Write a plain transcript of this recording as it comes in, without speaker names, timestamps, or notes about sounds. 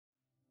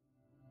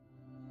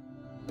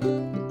Good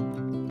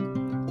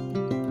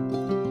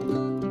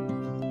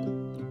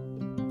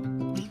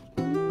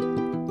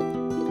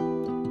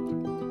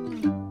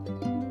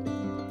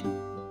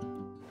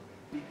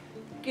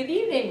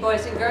evening,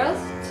 boys and girls.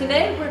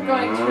 Today we're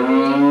going to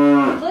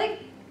read Click,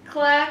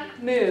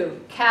 Clack, Moo,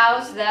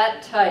 Cows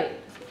That Type.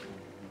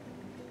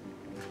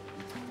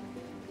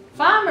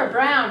 Farmer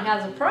Brown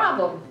has a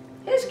problem.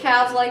 His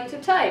cows like to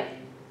type.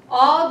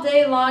 All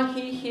day long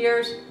he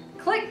hears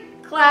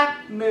click,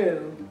 clack,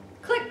 moo.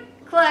 Click,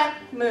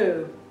 clack,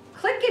 moo.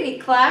 Clickety,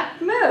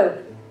 clack, moo.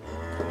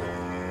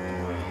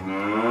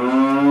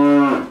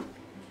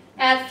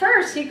 At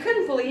first he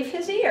couldn't believe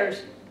his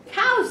ears.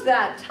 Cows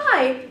that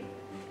type?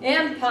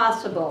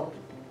 Impossible.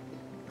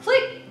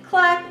 Click,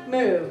 clack,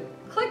 moo.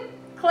 Click,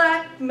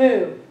 clack,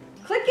 moo.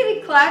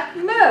 Clickety, clack,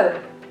 moo.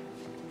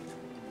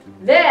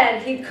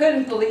 Then he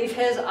couldn't believe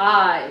his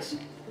eyes.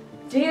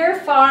 Dear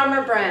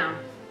Farmer Brown,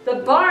 the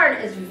barn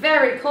is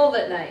very cold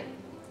at night.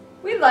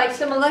 We'd like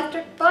some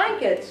electric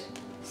blankets.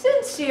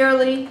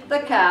 Sincerely, the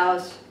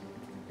cows.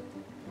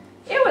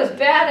 It was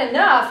bad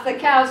enough the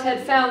cows had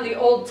found the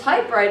old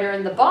typewriter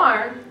in the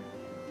barn.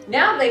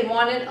 Now they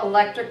wanted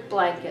electric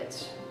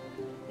blankets.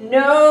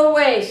 No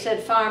way,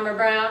 said Farmer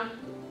Brown.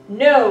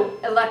 No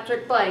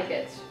electric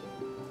blankets.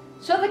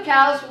 So the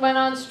cows went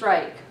on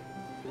strike.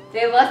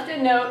 They left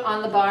a note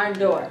on the barn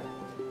door.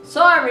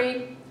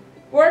 Sorry,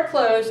 we're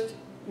closed.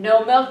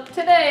 No milk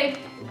today.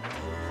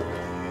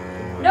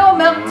 No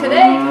milk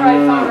today,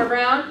 cried Farmer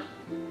Brown.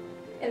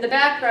 In the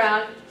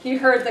background, he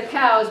heard the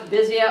cows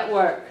busy at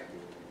work.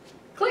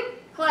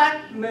 Click,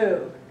 clack,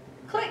 moo.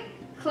 Click,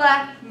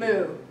 clack,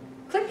 moo.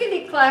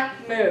 Clickety,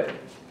 clack, moo.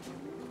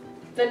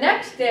 The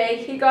next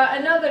day, he got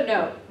another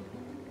note.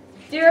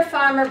 Dear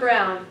Farmer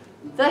Brown,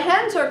 the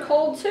hens are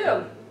cold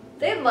too.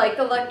 They'd like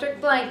electric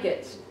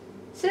blankets.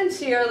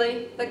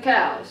 Sincerely, the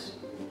cows.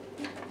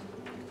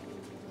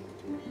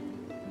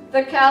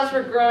 The cows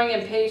were growing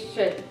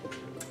impatient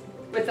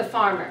with the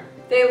farmer.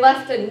 They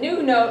left a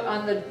new note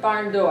on the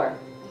barn door.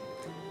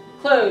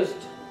 Closed.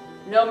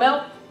 No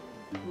milk,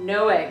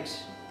 no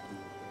eggs.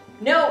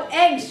 No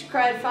eggs,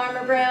 cried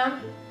Farmer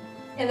Brown.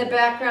 In the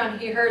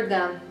background, he heard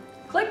them.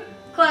 Click,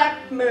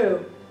 clack, moo.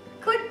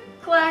 Click,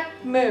 clack,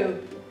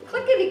 moo.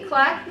 Clickety,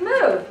 clack,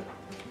 moo.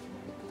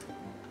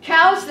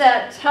 Cows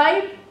that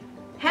type?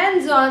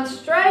 Hens on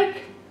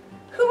strike?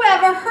 Who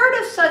ever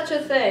heard of such a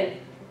thing?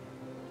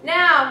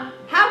 Now,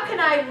 how can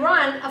I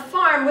run a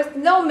farm with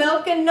no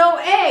milk and no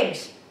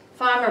eggs?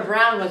 Farmer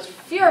Brown was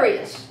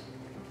furious.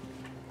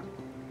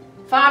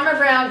 Farmer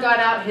Brown got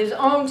out his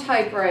own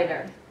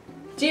typewriter.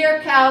 Dear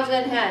cows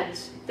and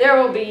hens,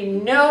 there will be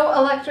no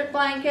electric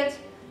blankets.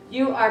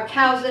 You are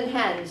cows and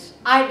hens.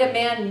 I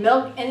demand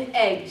milk and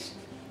eggs.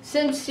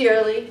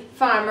 Sincerely,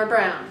 Farmer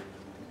Brown.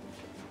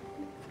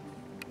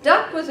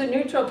 Duck was a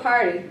neutral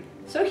party,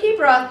 so he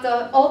brought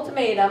the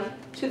ultimatum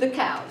to the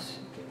cows.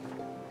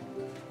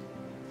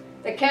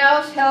 The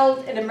cows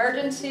held an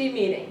emergency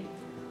meeting.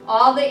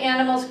 All the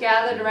animals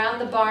gathered around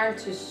the barn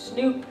to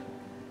snoop,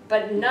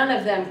 but none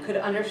of them could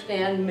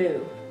understand moo.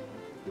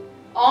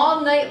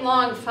 All night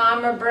long,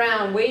 Farmer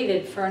Brown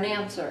waited for an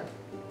answer.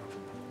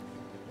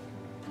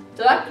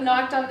 Duck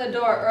knocked on the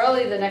door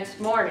early the next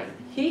morning.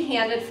 He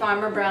handed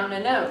Farmer Brown a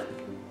note.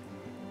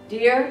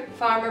 Dear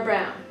Farmer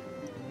Brown,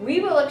 we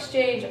will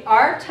exchange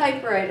our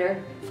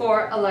typewriter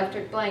for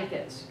electric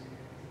blankets.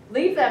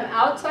 Leave them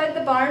outside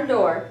the barn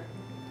door,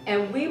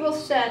 and we will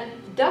send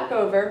Duck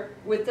over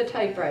with the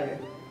typewriter.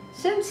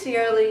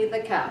 Sincerely, the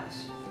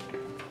cows.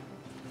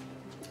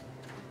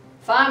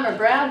 Farmer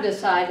Brown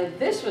decided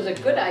this was a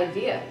good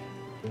idea.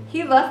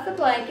 He left the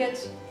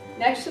blankets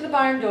next to the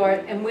barn door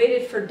and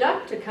waited for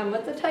Duck to come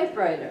with the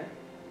typewriter.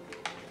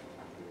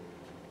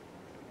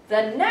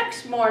 The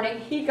next morning,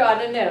 he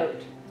got a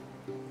note.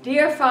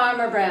 Dear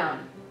Farmer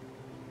Brown,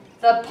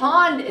 the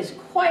pond is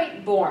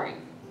quite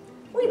boring.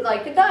 We'd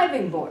like a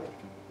diving board.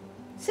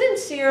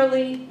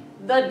 Sincerely,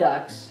 the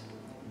ducks.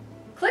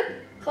 Click,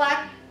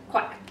 clack,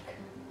 quack.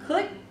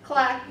 Click,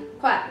 clack,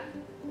 quack.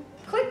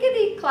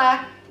 Clickety,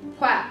 clack,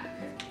 quack.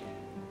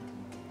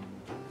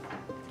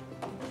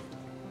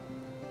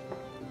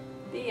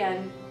 The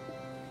end.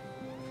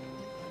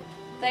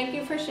 Thank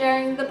you for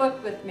sharing the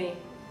book with me.